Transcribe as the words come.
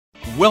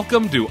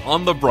Welcome to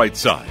On the Bright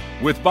Side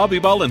with Bobby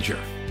Bollinger,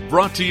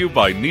 brought to you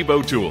by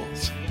Nebo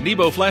Tools.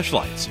 Nebo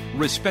flashlights,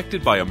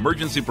 respected by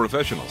emergency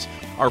professionals,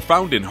 are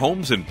found in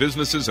homes and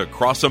businesses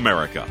across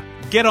America.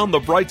 Get on the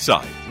bright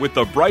side with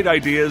the bright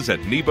ideas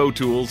at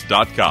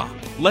nebotools.com.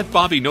 Let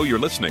Bobby know you're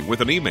listening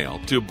with an email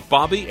to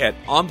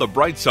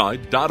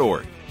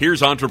bobby@onthebrightside.org.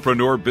 Here's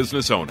entrepreneur,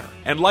 business owner,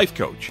 and life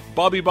coach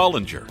Bobby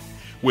Bollinger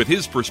with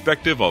his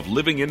perspective of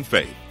living in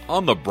faith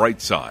on the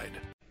bright side.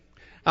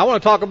 I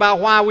want to talk about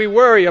why we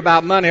worry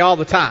about money all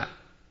the time.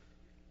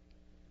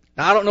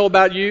 Now, I don't know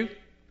about you,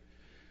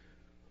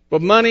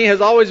 but money has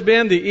always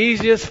been the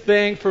easiest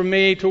thing for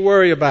me to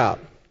worry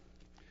about.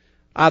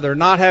 Either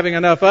not having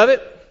enough of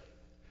it,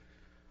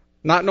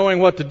 not knowing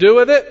what to do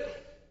with it,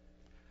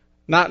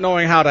 not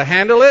knowing how to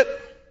handle it,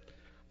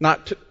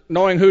 not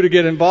knowing who to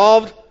get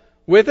involved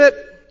with it.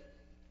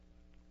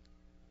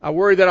 I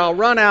worry that I'll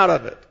run out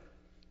of it,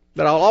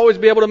 that I'll always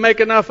be able to make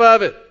enough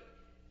of it.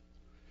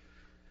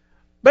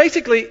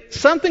 Basically,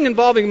 something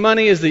involving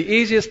money is the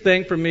easiest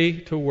thing for me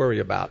to worry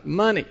about.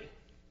 Money.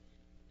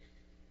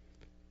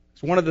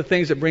 It's one of the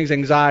things that brings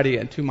anxiety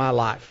into my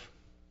life.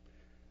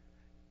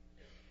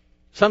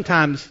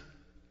 Sometimes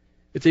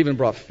it's even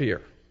brought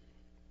fear.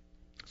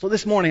 So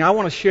this morning, I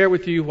want to share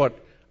with you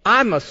what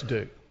I must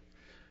do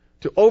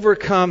to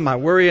overcome my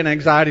worry and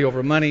anxiety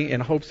over money in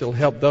hopes it'll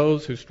help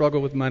those who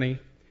struggle with money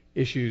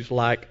issues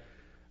like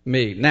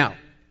me. Now,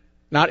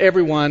 not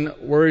everyone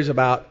worries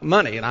about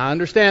money, and I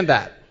understand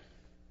that.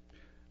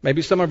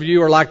 Maybe some of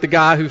you are like the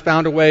guy who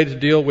found a way to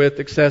deal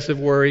with excessive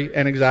worry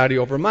and anxiety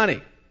over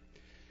money.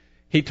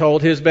 He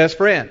told his best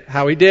friend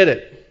how he did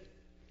it.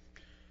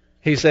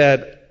 He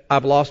said,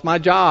 "I've lost my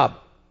job.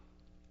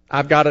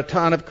 I've got a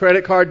ton of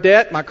credit card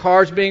debt. My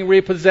car's being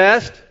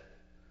repossessed.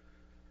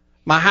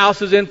 My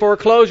house is in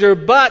foreclosure,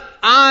 but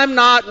I'm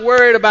not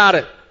worried about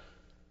it."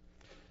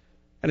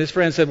 And his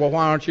friend said, "Well,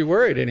 why aren't you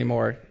worried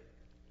anymore?"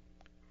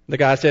 The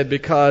guy said,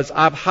 "Because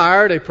I've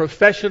hired a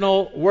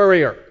professional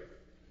worrier.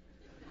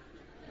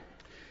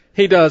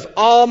 He does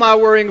all my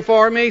worrying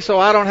for me, so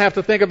I don't have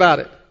to think about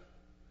it."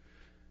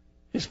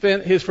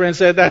 His friend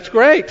said, "That's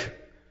great.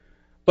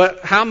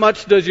 But how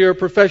much does your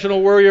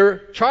professional worrier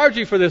charge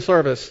you for this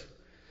service?"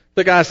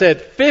 The guy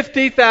said,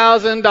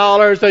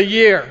 $50,000 a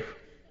year.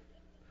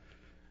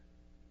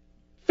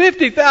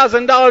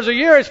 $50,000 a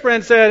year, his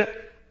friend said.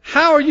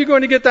 "How are you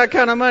going to get that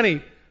kind of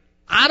money?"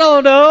 "I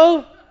don't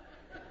know.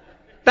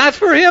 That's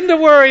for him to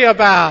worry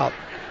about."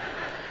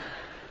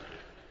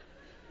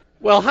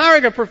 Well,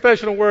 hiring a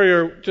professional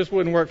worrier just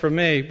wouldn't work for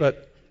me,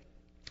 but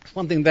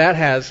something that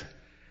has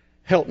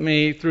helped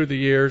me through the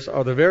years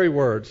are the very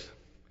words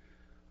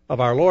of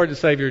our Lord and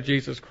Savior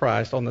Jesus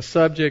Christ on the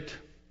subject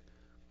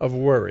of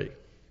worry.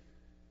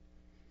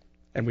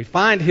 And we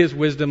find his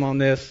wisdom on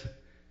this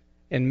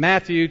in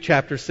Matthew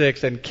chapter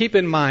 6. And keep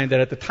in mind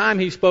that at the time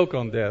he spoke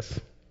on this,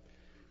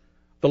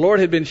 the Lord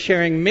had been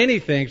sharing many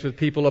things with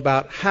people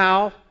about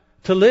how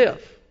to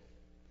live.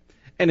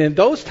 And in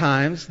those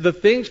times, the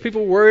things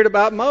people worried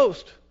about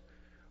most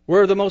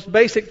were the most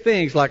basic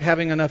things like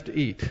having enough to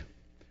eat,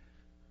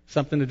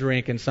 something to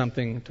drink, and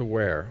something to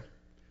wear.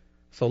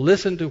 So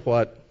listen to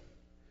what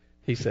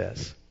he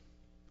says.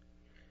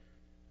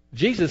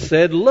 Jesus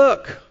said,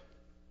 "Look,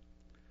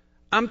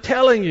 I'm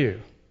telling you,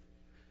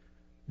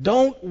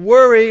 don't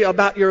worry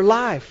about your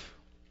life,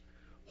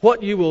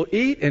 what you will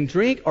eat and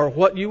drink or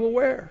what you will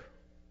wear.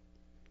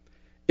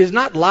 Is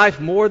not life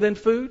more than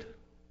food,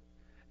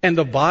 and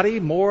the body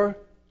more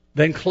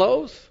than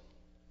clothes?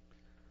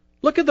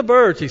 Look at the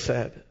birds," he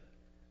said.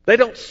 "They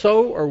don't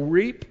sow or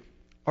reap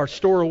or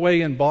store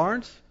away in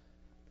barns."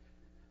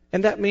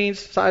 And that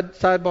means,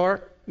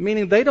 sidebar,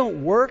 meaning they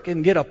don't work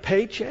and get a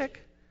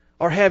paycheck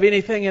or have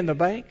anything in the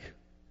bank.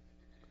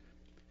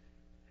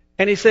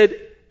 And he said,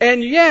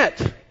 "And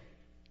yet,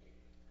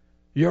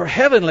 your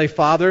heavenly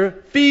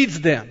Father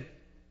feeds them.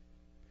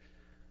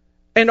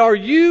 And are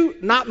you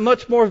not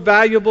much more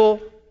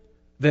valuable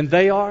than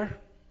they are?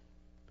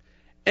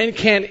 And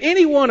can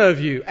any one of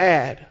you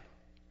add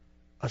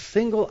a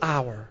single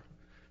hour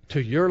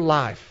to your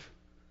life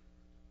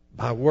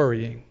by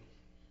worrying?"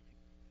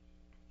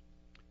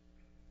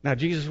 Now,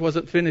 Jesus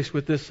wasn't finished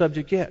with this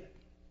subject yet.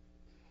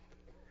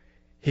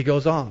 He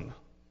goes on.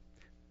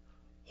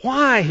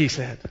 "Why," he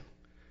said,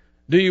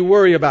 "do you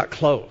worry about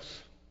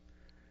clothes?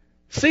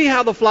 See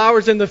how the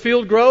flowers in the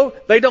field grow?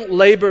 They don't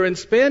labor and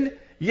spin.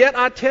 Yet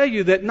I tell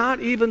you that not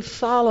even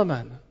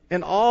Solomon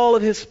in all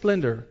of his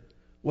splendor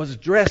was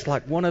dressed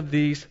like one of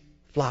these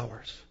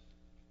flowers."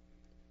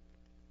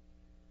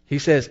 He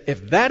says,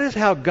 "If that is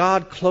how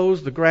God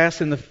clothes the grass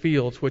in the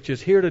fields, which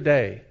is here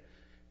today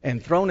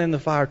and thrown in the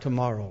fire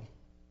tomorrow,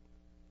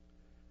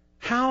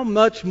 how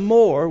much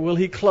more will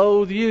he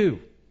clothe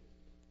you,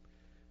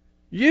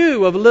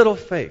 you of little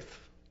faith?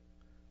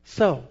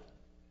 So,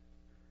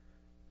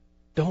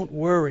 don't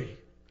worry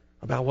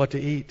about what to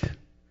eat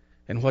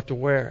and what to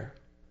wear.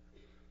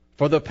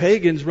 For the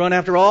pagans run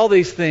after all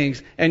these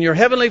things, and your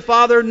heavenly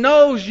Father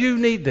knows you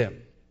need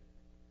them.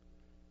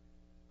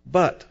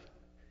 But,"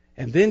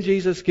 and then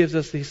Jesus gives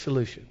us the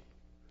solution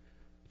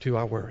to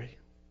our worry.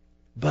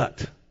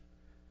 But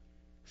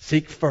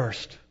seek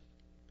first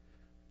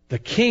the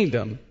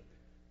kingdom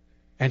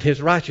and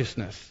his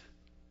righteousness,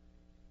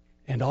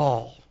 and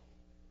all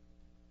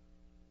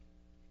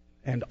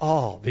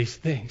these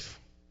things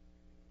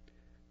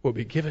will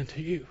be given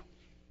to you.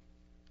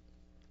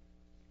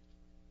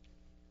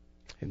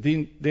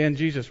 And then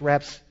Jesus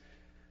wraps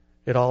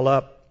it all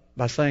up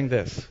by saying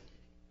this.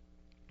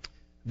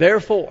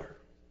 Therefore,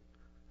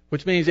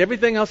 which means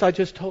everything else I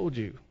just told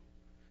you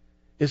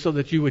is so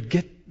that you would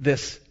get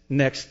this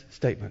next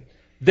statement.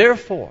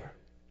 Therefore,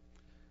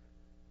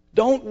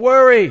 don't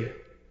worry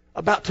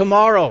about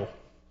tomorrow,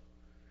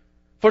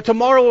 for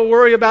tomorrow will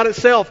worry about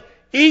itself.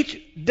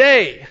 Each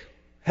day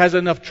has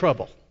enough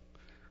trouble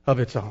of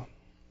its own.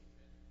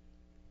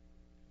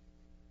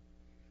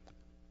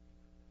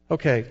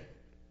 Okay.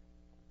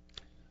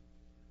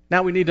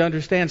 Now we need to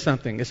understand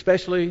something,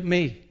 especially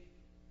me.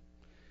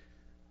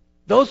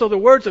 Those are the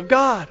words of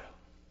God.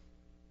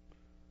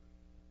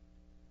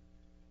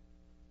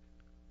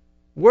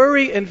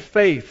 Worry and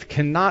faith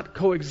cannot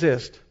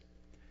coexist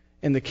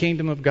in the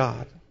kingdom of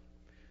God.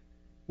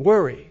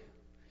 Worry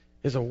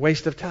is a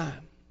waste of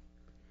time.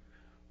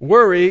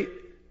 Worry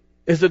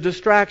is a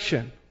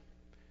distraction.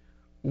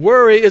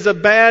 Worry is a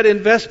bad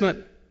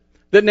investment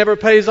that never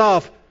pays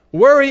off.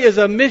 Worry is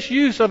a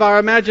misuse of our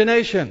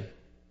imagination.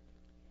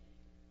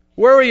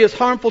 Worry is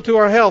harmful to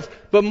our health.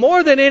 But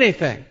more than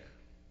anything,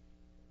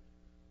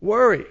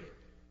 worry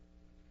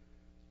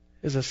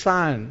is a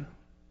sign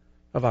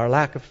of our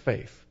lack of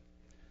faith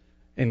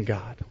in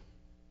God.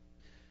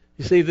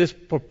 You see, this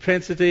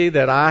propensity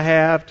that I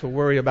have to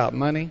worry about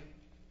money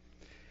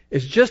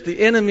is just the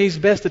enemy's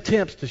best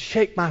attempts to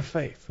shake my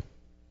faith.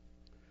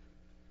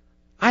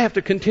 I have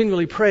to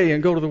continually pray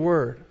and go to the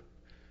Word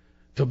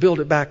to build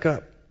it back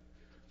up.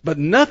 But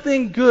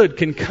nothing good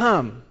can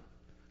come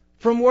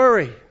from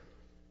worry.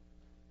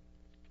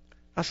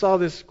 I saw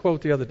this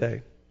quote the other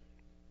day.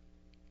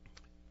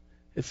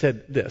 It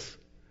said this: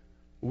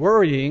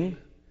 worrying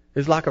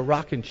is like a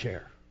rocking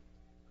chair.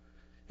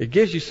 It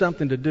gives you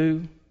something to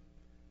do,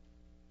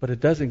 but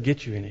it doesn't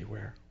get you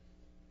anywhere.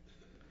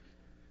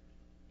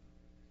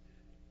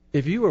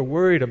 If you are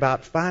worried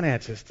about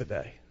finances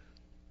today,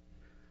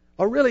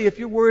 or really if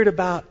you're worried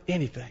about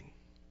anything,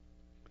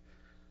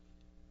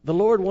 the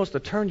Lord wants to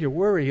turn your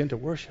worry into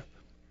worship.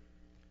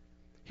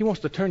 He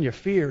wants to turn your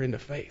fear into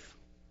faith.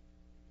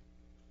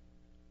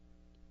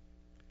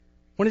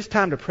 When it's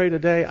time to pray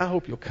today, I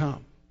hope you'll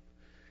come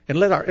and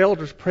let our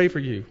elders pray for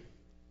you.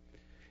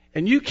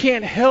 And you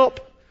can't help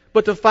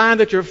but to find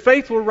that your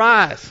faith will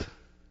rise,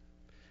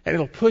 and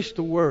it'll push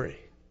the worry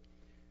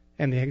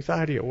and the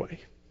anxiety away.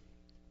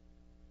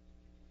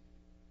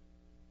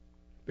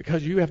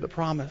 Because you have the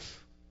promise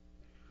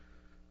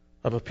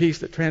of a peace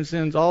that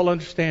transcends all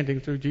understanding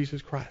through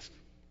Jesus Christ.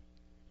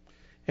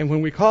 And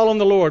when we call on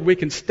the Lord, we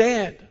can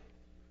stand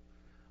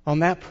on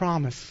that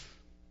promise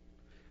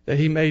that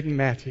He made in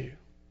Matthew,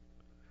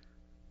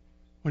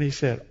 when He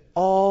said,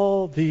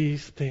 all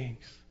these things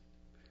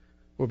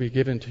will be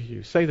given to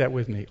you. Say that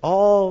with me.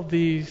 All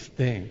these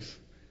things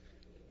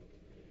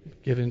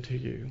given to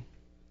you.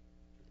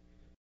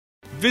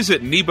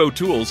 Visit Nebo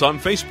Tools on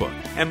Facebook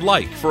and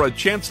like for a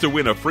chance to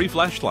win a free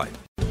flashlight.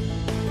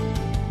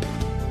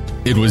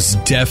 It was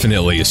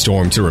definitely a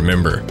storm to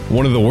remember.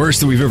 One of the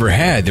worst that we've ever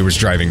had. There was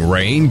driving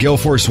rain, gale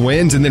force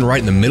winds, and then right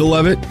in the middle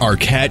of it, our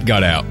cat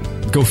got out.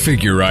 Go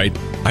figure, right?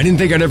 I didn't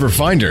think I'd ever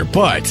find her,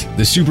 but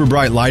the super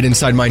bright light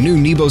inside my new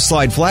Nebo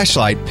Slide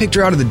flashlight picked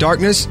her out of the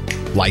darkness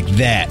like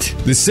that.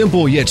 The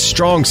simple yet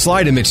strong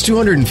slide emits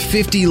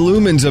 250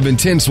 lumens of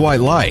intense white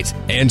light.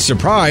 And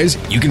surprise,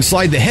 you can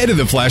slide the head of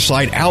the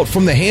flashlight out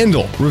from the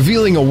handle,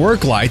 revealing a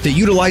work light that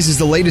utilizes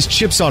the latest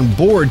chips on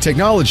board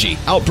technology,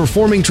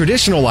 outperforming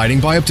traditional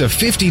lighting by up to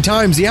 50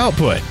 times the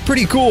output.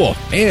 Pretty cool,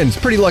 and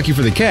pretty lucky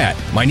for the cat.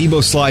 My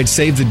Nebo Slide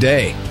saved the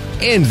day.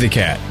 And the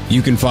cat.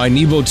 You can find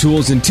Nebo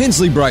Tools'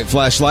 intensely bright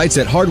flashlights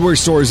at hardware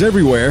stores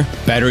everywhere,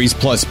 batteries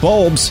plus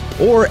bulbs,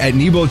 or at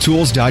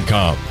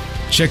nebotools.com.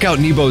 Check out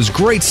Nebo's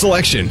great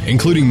selection,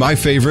 including my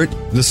favorite,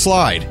 the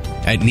Slide,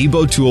 at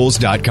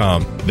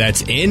nebotools.com.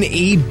 That's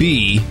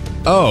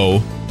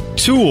Nebo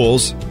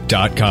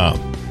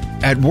tools.com.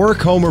 At work,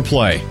 home, or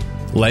play,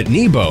 let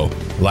Nebo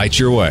light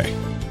your way.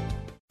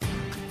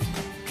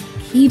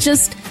 He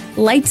just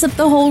lights up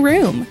the whole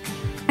room.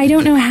 I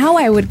don't know how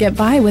I would get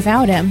by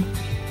without him.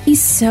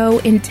 He's so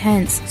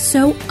intense,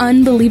 so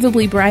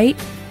unbelievably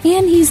bright,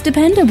 and he's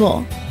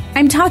dependable.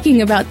 I'm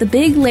talking about the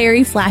Big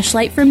Larry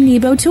flashlight from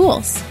Nebo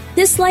Tools.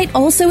 This light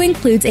also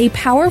includes a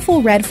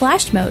powerful red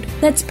flash mode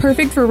that's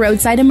perfect for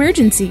roadside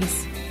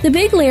emergencies. The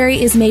Big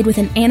Larry is made with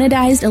an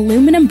anodized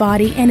aluminum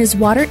body and is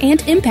water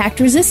and impact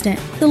resistant.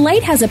 The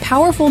light has a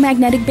powerful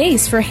magnetic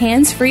base for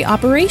hands-free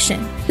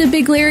operation. The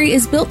Big Larry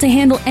is built to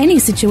handle any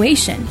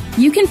situation.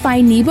 You can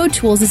find Nebo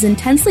Tools'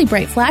 intensely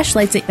bright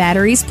flashlights at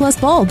batteries plus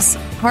bulbs,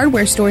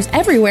 hardware stores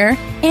everywhere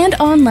and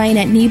online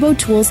at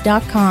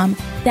nebotools.com.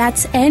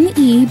 That's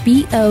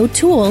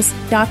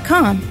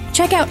NEBOtools.com.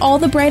 Check out all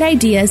the bright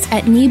ideas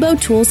at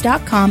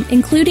nebotools.com,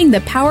 including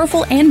the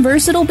powerful and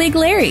versatile Big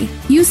Larry.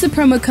 Use the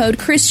promo code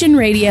Christian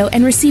Radio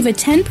and receive a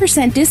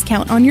 10%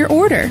 discount on your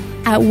order.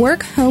 At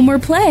work, home, or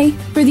play,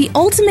 for the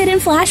ultimate in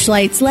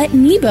flashlights, let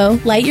Nebo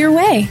light your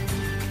way.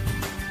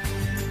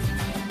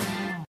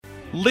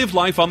 Live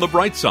life on the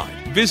bright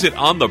side. Visit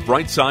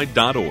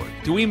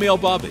onthebrightside.org to email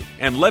Bobby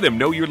and let him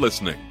know you're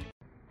listening.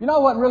 You know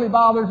what really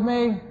bothers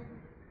me?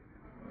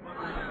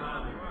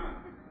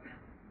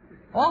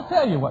 Well, I'll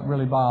tell you what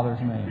really bothers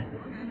me.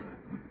 And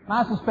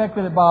I suspect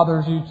that it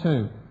bothers you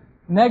too.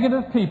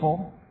 Negative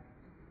people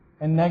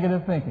and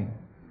negative thinking.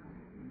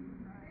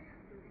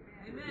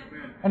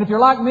 And if you're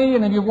like me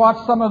and if you've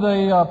watched some of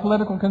the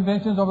political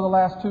conventions over the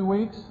last 2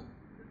 weeks,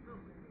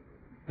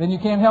 then you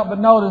can't help but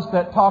notice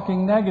that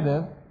talking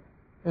negative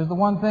is the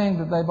one thing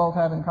that they both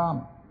have in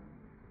common.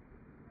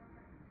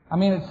 I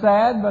mean, it's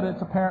sad, but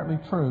it's apparently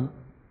true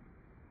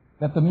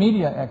that the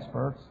media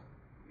experts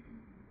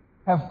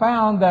have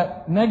found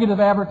that negative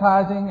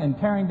advertising and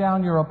tearing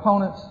down your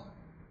opponents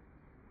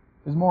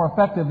is more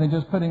effective than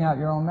just putting out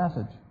your own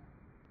message.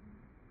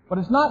 But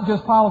it's not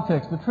just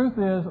politics. The truth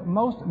is,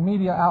 most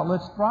media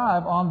outlets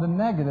thrive on the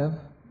negative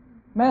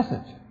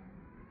message.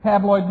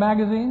 Tabloid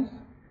magazines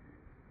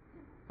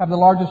have the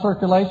largest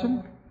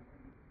circulation.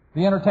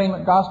 The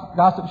entertainment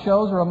gossip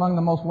shows are among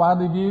the most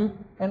widely viewed,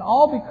 and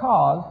all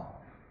because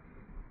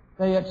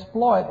they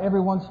exploit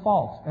everyone's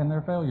faults and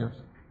their failures.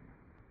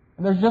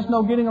 And there's just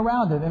no getting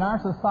around it in our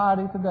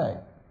society today.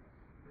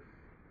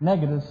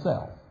 Negative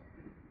sells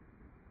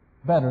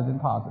better than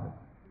positive.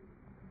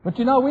 But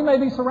you know, we may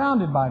be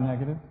surrounded by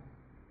negative,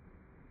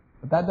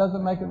 but that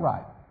doesn't make it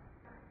right.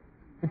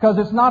 Because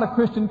it's not a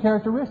Christian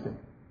characteristic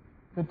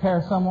to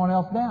tear someone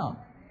else down,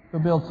 to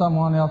build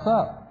someone else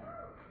up.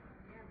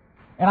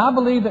 And I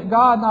believe that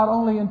God not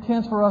only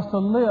intends for us to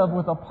live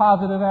with a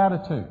positive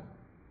attitude,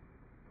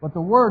 but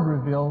the Word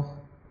reveals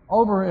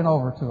over and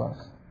over to us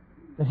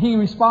that He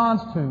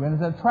responds to and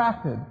is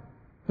attracted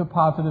to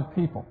positive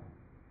people.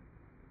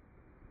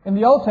 In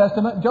the Old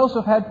Testament,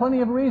 Joseph had plenty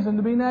of reason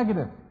to be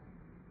negative.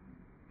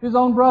 His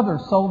own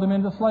brothers sold him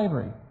into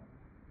slavery.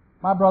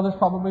 My brothers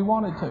probably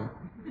wanted to.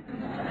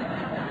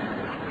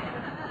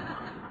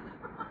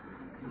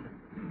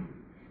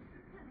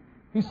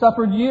 He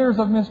suffered years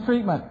of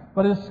mistreatment,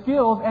 but his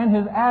skills and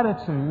his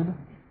attitude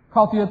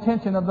caught the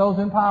attention of those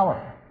in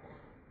power.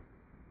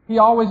 He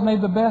always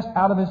made the best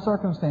out of his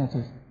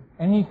circumstances,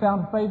 and he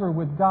found favor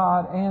with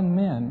God and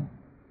men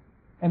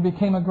and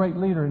became a great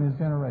leader in his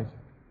generation.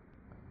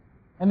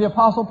 And the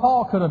Apostle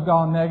Paul could have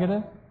gone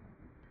negative.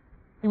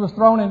 He was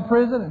thrown in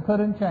prison and put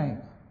in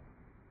chains.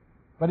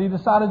 But he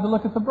decided to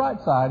look at the bright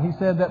side. He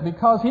said that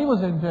because he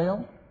was in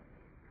jail,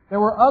 there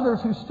were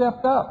others who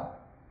stepped up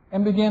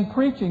and began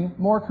preaching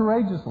more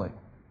courageously.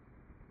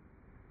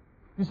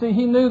 You see,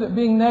 he knew that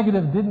being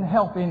negative didn't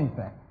help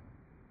anything.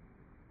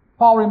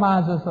 Paul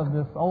reminds us of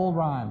this old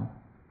rhyme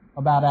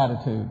about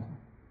attitude.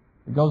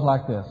 It goes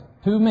like this.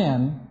 2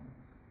 men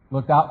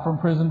looked out from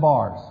prison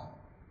bars.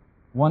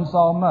 One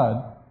saw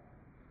mud,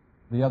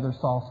 the other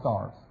saw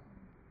stars.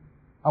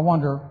 I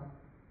wonder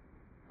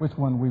which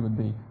one we would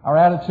be. Our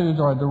attitudes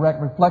are a direct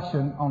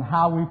reflection on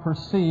how we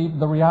perceive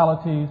the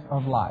realities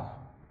of life.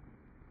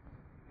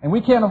 And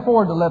we can't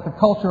afford to let the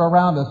culture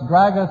around us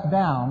drag us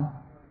down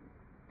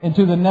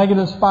into the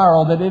negative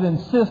spiral that it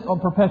insists on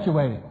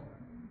perpetuating.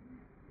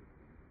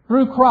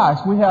 Through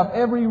Christ, we have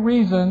every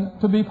reason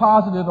to be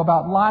positive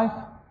about life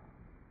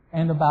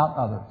and about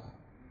others.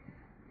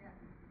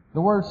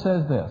 The Word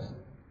says this,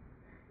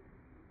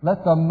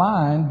 "Let the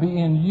mind be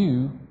in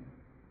you,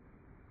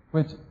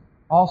 which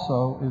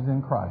also is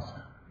in Christ."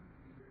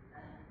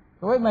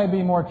 So it may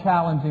be more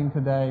challenging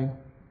today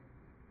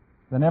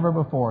than ever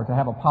before to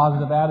have a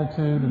positive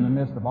attitude in the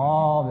midst of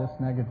all this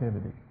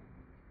negativity.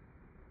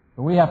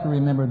 But we have to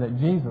remember that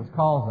Jesus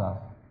calls us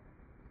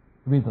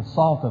to be the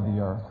salt of the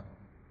earth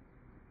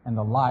and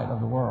the light of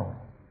the world.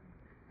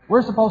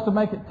 We're supposed to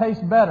make it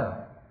taste better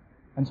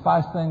and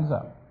spice things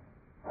up.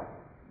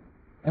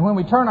 And when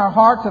we turn our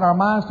hearts and our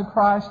minds to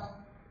Christ,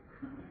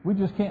 we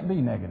just can't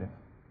be negative.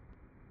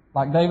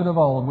 Like David of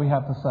old, we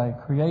have to say,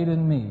 "Create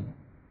in me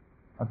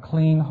a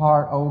clean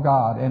heart, O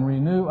God, and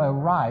renew a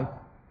right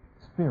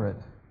spirit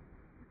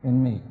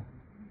in me."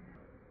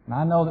 And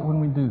I know that when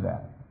we do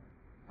that,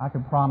 I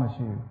can promise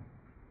you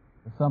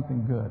that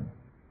something good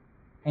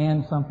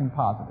and something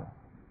positive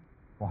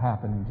will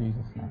happen in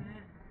Jesus' name.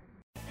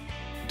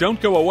 Don't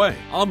go away.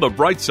 On the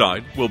Bright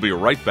Side, we'll be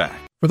right back.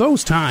 For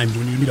those times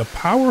when you need a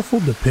powerful,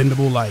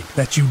 dependable light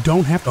that you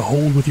don't have to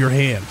hold with your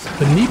hands,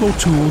 the Nebo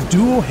Tools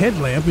Duo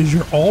Headlamp is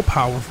your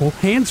all-powerful,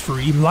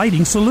 hands-free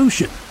lighting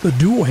solution. The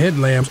Duo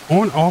Headlamp's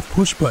on-off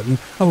push button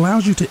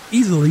allows you to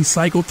easily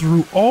cycle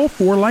through all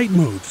 4 light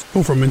modes.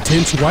 Go from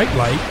intense white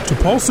light to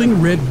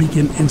pulsing red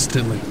beacon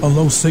instantly. A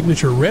low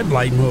signature red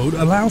light mode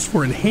allows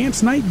for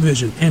enhanced night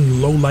vision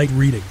and low light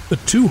reading. The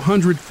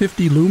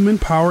 250 lumen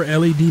power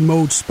LED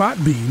mode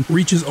spot beam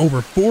reaches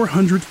over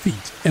 400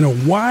 feet, and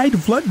a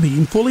wide flood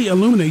beam fully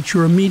illuminates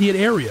your immediate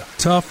area.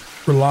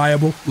 Tough,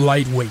 reliable,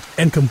 lightweight,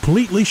 and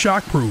completely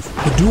shockproof.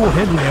 The dual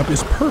headlamp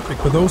is perfect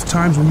for those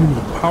times when you need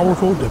a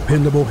powerful,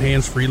 dependable,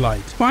 hands-free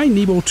light. Find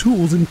Nebo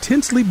Tools'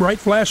 intensely bright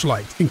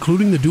flashlights,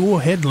 including the dual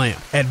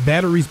headlamp, at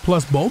Batteries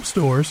Plus bulb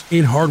stores,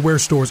 in hardware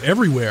stores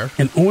everywhere,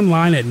 and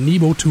online at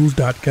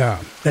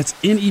nebotools.com. That's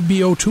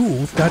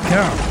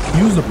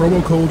nebotools.com. Use the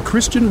promo code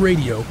Christian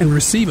Radio and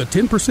receive a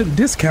 10%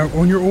 discount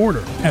on your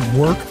order at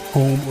work,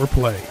 home, or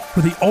play.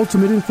 For the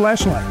ultimate in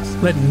flashlights,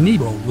 let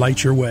Nebo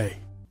light your way.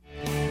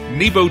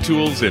 Nebo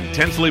Tools'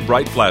 intensely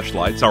bright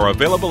flashlights are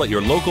available at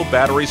your local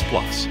Batteries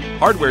Plus,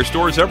 hardware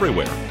stores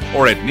everywhere,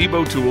 or at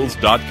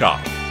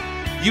nebotools.com.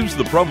 Use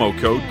the promo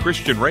code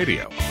Christian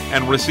Radio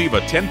and receive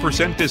a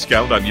 10%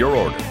 discount on your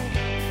order.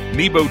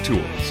 Nebo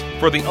Tools,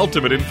 for the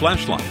ultimate in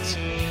flashlights.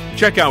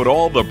 Check out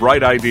all the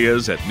bright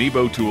ideas at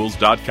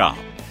nebotools.com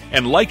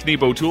and like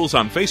Nebo Tools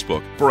on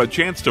Facebook for a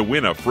chance to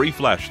win a free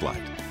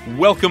flashlight.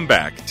 Welcome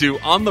back to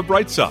On the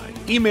Bright Side.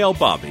 Email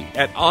Bobby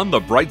at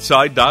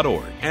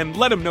onthebrightside.org and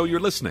let him know you're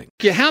listening.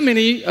 How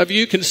many of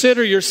you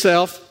consider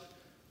yourself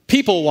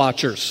people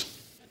watchers?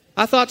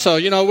 I thought so.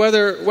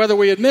 Whether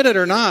we admit it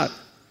or not,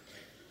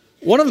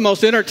 one of the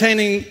most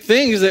entertaining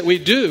things that we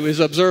do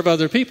is observe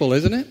other people,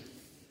 isn't it?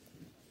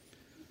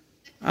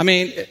 I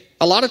mean,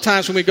 a lot of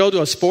times when we go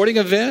to a sporting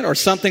event or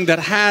something that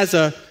has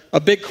a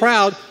big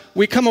crowd,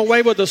 we come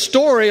away with a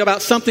story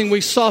about something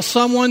we saw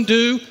someone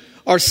do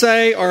or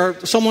say, or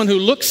someone who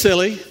looks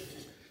silly.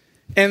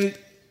 And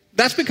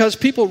that's because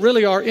people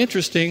really are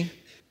interesting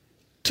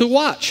to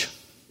watch.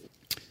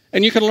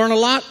 And you can learn a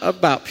lot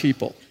about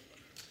people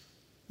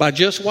by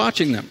just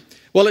watching them.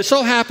 Well, it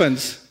so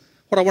happens,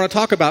 what I want to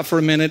talk about for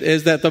a minute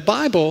is that the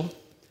Bible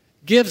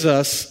gives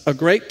us a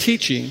great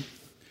teaching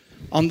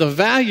on the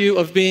value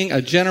of being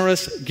a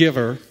generous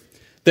giver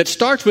that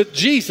starts with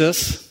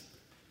Jesus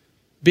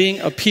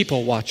being a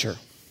people watcher.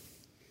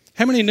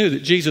 How many knew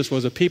that Jesus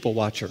was a people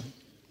watcher?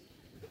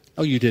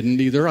 Oh, you didn't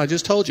either. I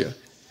just told you.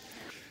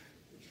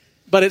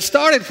 But it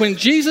started when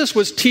Jesus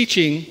was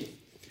teaching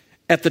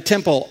at the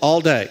temple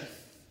all day.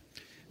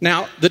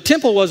 Now, the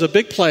temple was a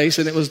big place,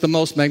 and it was the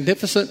most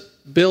magnificent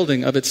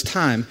building of its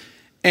time.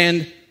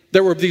 And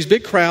there were these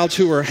big crowds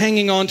who were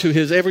hanging on to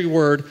his every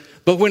word.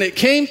 But when it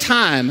came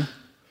time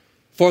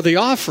for the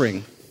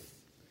offering,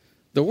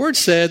 the word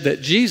said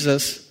that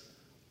Jesus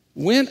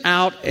went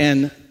out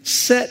and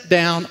sat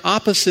down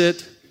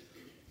opposite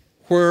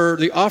where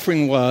the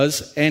offering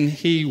was, and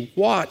he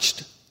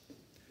watched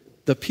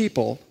the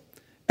people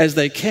as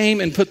they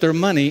came and put their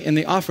money in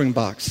the offering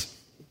box.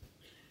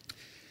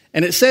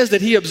 And it says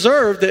that he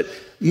observed that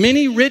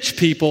many rich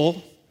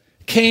people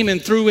came and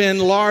threw in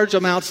large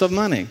amounts of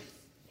money.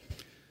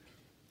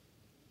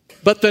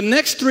 But the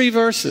next 3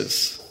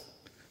 verses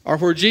are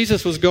where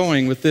Jesus was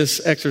going with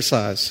this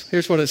exercise.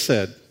 Here's what it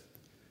said.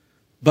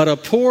 But a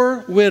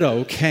poor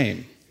widow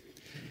came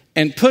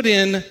and put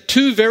in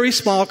 2 very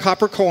small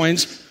copper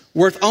coins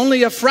worth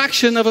only a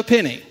fraction of a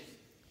penny.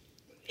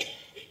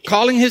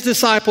 Calling his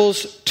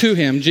disciples to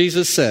him,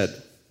 Jesus said,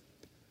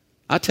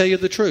 I tell you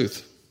the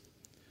truth.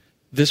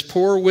 This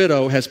poor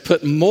widow has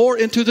put more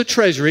into the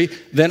treasury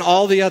than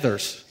all the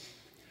others,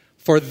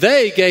 for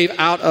they gave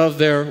out of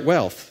their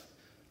wealth,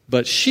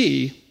 but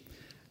she,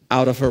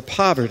 out of her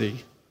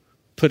poverty,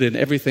 put in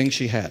everything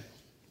she had.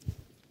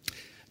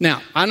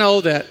 Now, I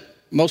know that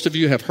most of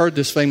you have heard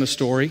this famous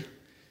story.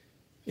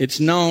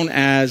 It's known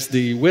as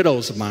the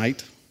widow's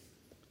mite.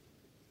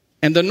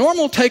 And the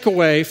normal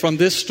takeaway from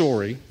this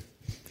story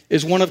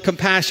is one of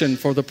compassion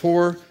for the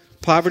poor,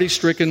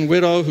 poverty-stricken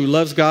widow who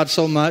loves God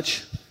so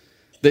much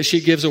that she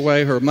gives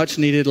away her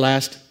much-needed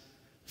last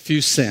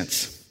few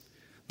cents.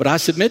 But I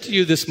submit to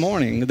you this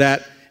morning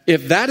that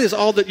if that is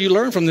all that you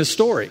learn from this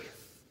story,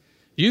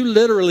 you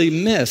literally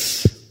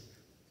miss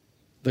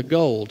the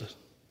gold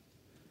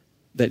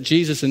that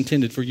Jesus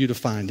intended for you to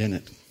find in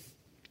it.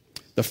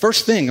 The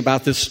first thing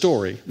about this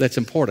story that's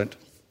important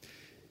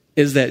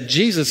is that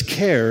Jesus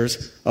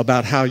cares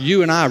about how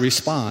you and I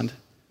respond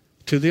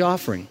to the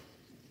offering.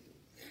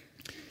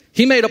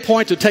 He made a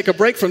point to take a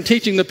break from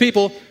teaching the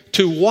people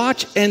to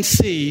watch and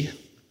see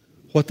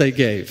what they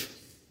gave.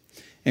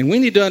 And we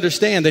need to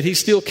understand that he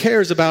still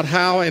cares about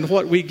how and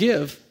what we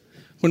give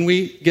when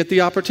we get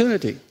the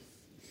opportunity.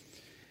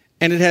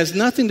 And it has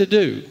nothing to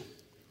do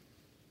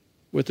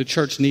with the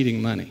church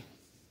needing money.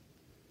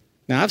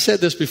 Now, I've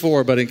said this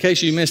before, but in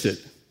case you missed it,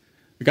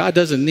 God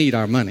doesn't need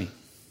our money.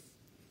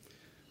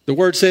 The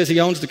word says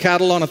he owns the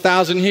cattle on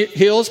 1,000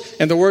 hills,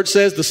 and the word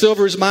says the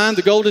silver is mine,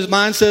 the gold is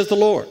mine, says the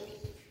Lord.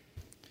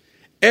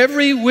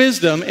 Every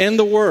wisdom in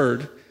the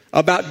word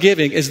about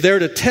giving is there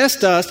to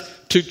test us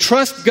to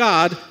trust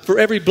God for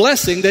every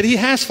blessing that he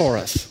has for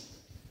us.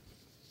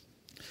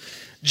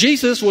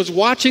 Jesus was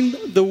watching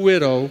the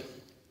widow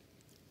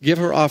give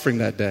her offering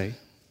that day.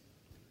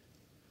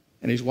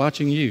 And he's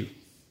watching you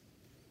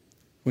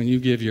when you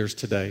give yours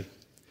today,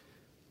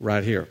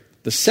 right here.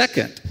 The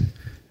second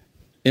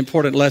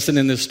important lesson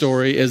in this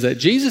story is that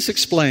Jesus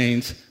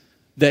explains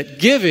that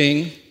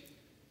giving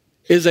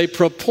is a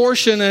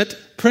proportionate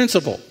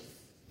principle.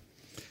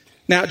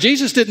 Now,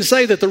 Jesus didn't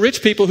say that the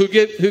rich people who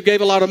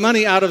gave a lot of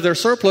money out of their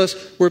surplus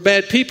were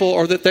bad people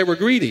or that they were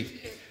greedy.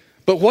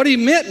 But what he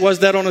meant was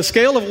that on a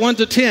scale of 1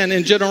 to 10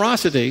 in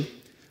generosity,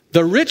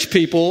 the rich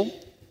people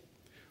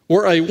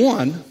were a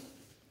 1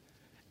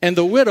 and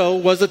the widow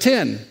was a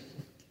 10.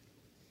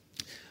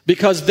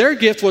 Because their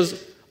gift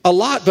was a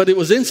lot, but it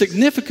was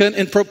insignificant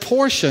in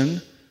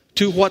proportion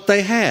to what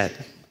they had.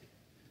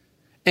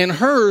 And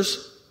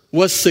hers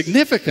was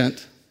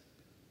significant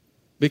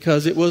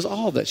because it was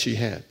all that she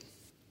had.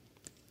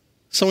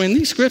 So in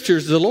these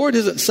scriptures, the Lord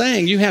isn't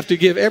saying you have to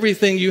give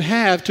everything you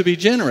have to be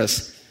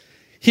generous.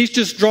 He's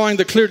just drawing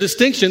the clear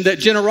distinction that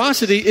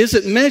generosity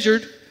isn't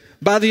measured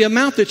by the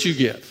amount that you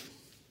give,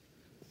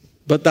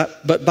 but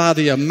by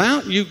the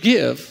amount you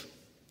give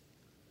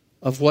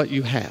of what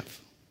you have.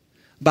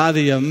 By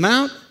the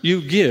amount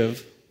you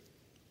give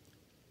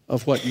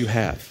of what you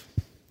have.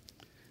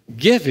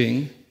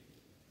 Giving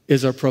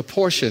is a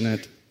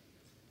proportionate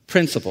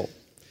principle.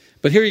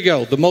 But here you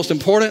go. The most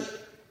important,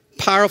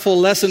 powerful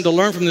lesson to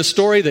learn from this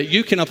story that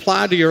you can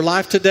apply to your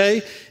life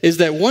today is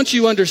that once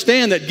you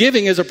understand that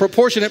giving is a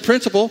proportionate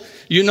principle,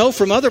 you know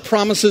from other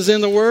promises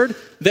in the Word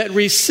that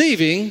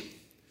receiving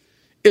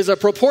is a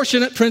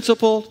proportionate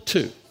principle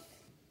too.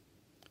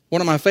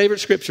 One of my favorite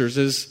scriptures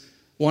is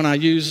one I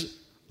use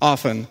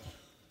often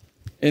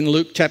in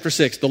Luke chapter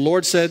 6. The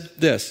Lord said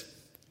this,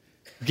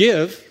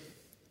 "Give,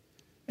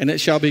 and it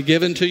shall be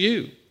given to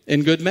you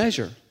in good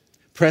measure.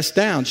 Pressed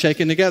down,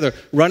 shaken together,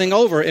 running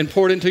over, and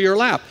poured into your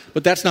lap."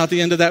 But that's not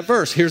the end of that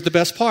verse. Here's the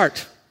best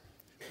part,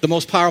 the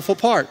most powerful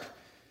part.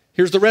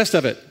 Here's the rest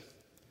of it.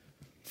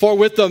 "For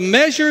with the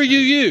measure you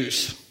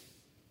use,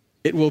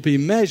 it will be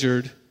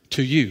measured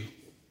to you."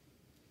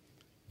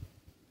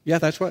 Yeah,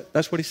 that's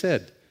what he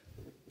said.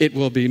 It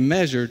will be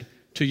measured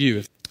to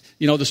you.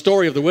 You know, the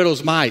story of the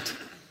widow's mite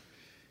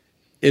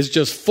is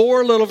just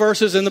 4 little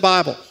verses in the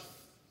Bible.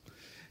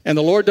 And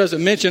the Lord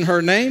doesn't mention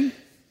her name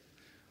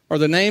or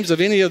the names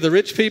of any of the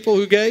rich people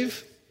who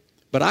gave.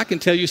 But I can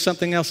tell you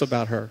something else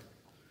about her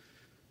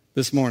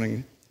this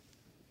morning.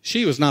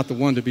 She was not the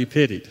one to be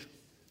pitied.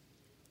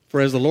 For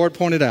as the Lord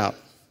pointed out,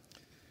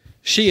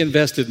 she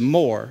invested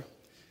more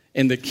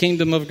in the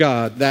kingdom of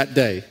God that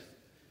day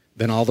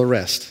than all the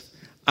rest.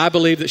 I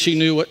believe that she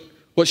knew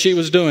what she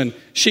was doing.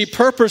 She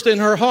purposed in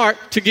her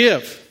heart to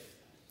give.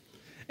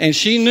 And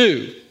she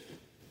knew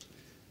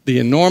the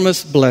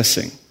enormous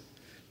blessing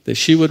that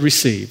she would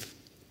receive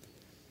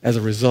as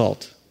a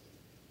result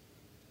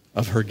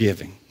of her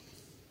giving.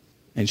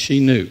 And she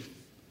knew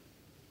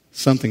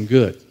something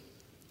good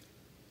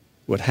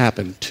would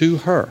happen to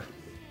her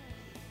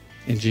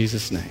in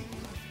Jesus' name.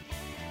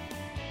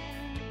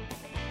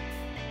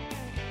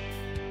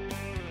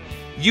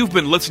 You've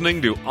been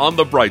listening to On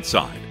the Bright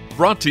Side,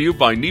 brought to you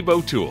by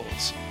Nebo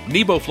Tools.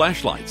 Nebo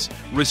flashlights,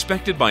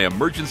 respected by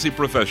emergency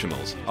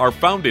professionals, are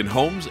found in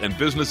homes and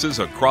businesses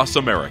across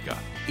America.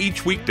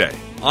 Each weekday,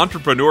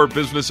 entrepreneur,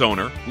 business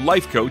owner,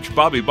 life coach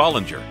Bobby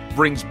Bollinger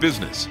brings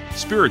business,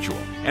 spiritual,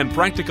 and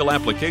practical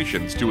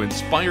applications to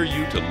inspire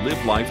you to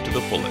live life to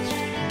the fullest.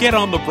 Get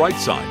on the bright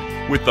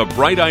side with the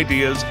bright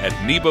ideas at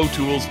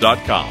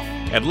nebotools.com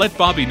and let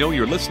Bobby know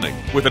you're listening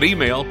with an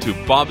email to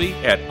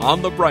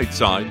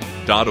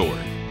bobby@onthebrightside.org.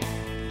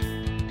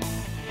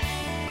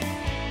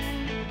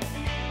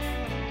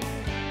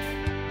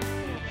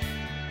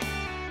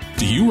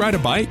 Do you ride a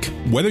bike?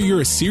 Whether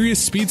you're a serious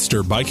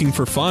speedster biking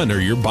for fun or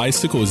your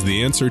bicycle is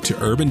the answer to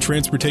urban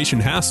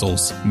transportation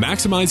hassles,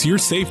 maximize your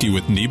safety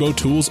with Nebo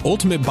Tools'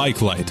 ultimate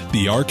bike light,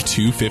 the ARC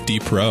 250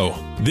 Pro.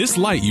 This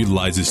light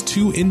utilizes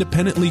 2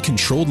 independently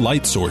controlled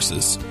light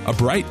sources, a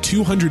bright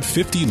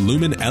 250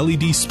 lumen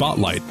LED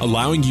spotlight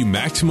allowing you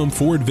maximum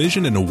forward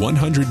vision and a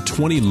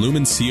 120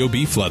 lumen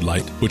COB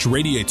floodlight, which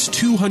radiates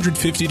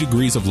 250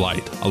 degrees of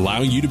light,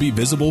 allowing you to be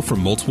visible from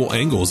multiple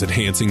angles,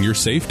 enhancing your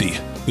safety.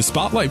 The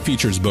spotlight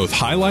features both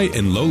highlight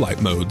and low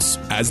light modes,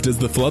 as does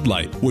the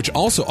floodlight, which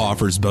also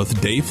offers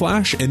both day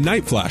flash and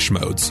night flash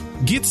modes.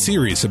 Get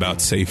serious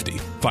about safety.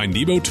 Find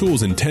Nebo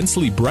Tools'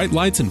 intensely bright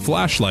lights and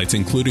flashlights,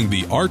 including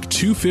the ARC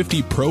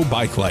 250 Pro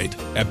Bike Light,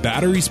 at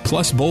Batteries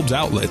Plus Bulbs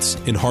outlets,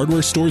 in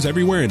hardware stores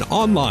everywhere, and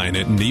online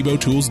at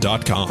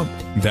nebotools.com.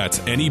 That's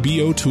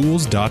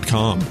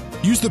nebotools.com.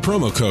 Use the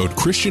promo code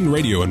Christian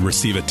Radio and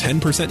receive a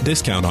 10%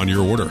 discount on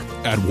your order.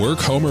 At work,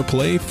 home, or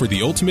play, for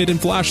the ultimate in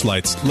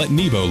flashlights, let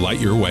Nebo light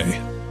your way.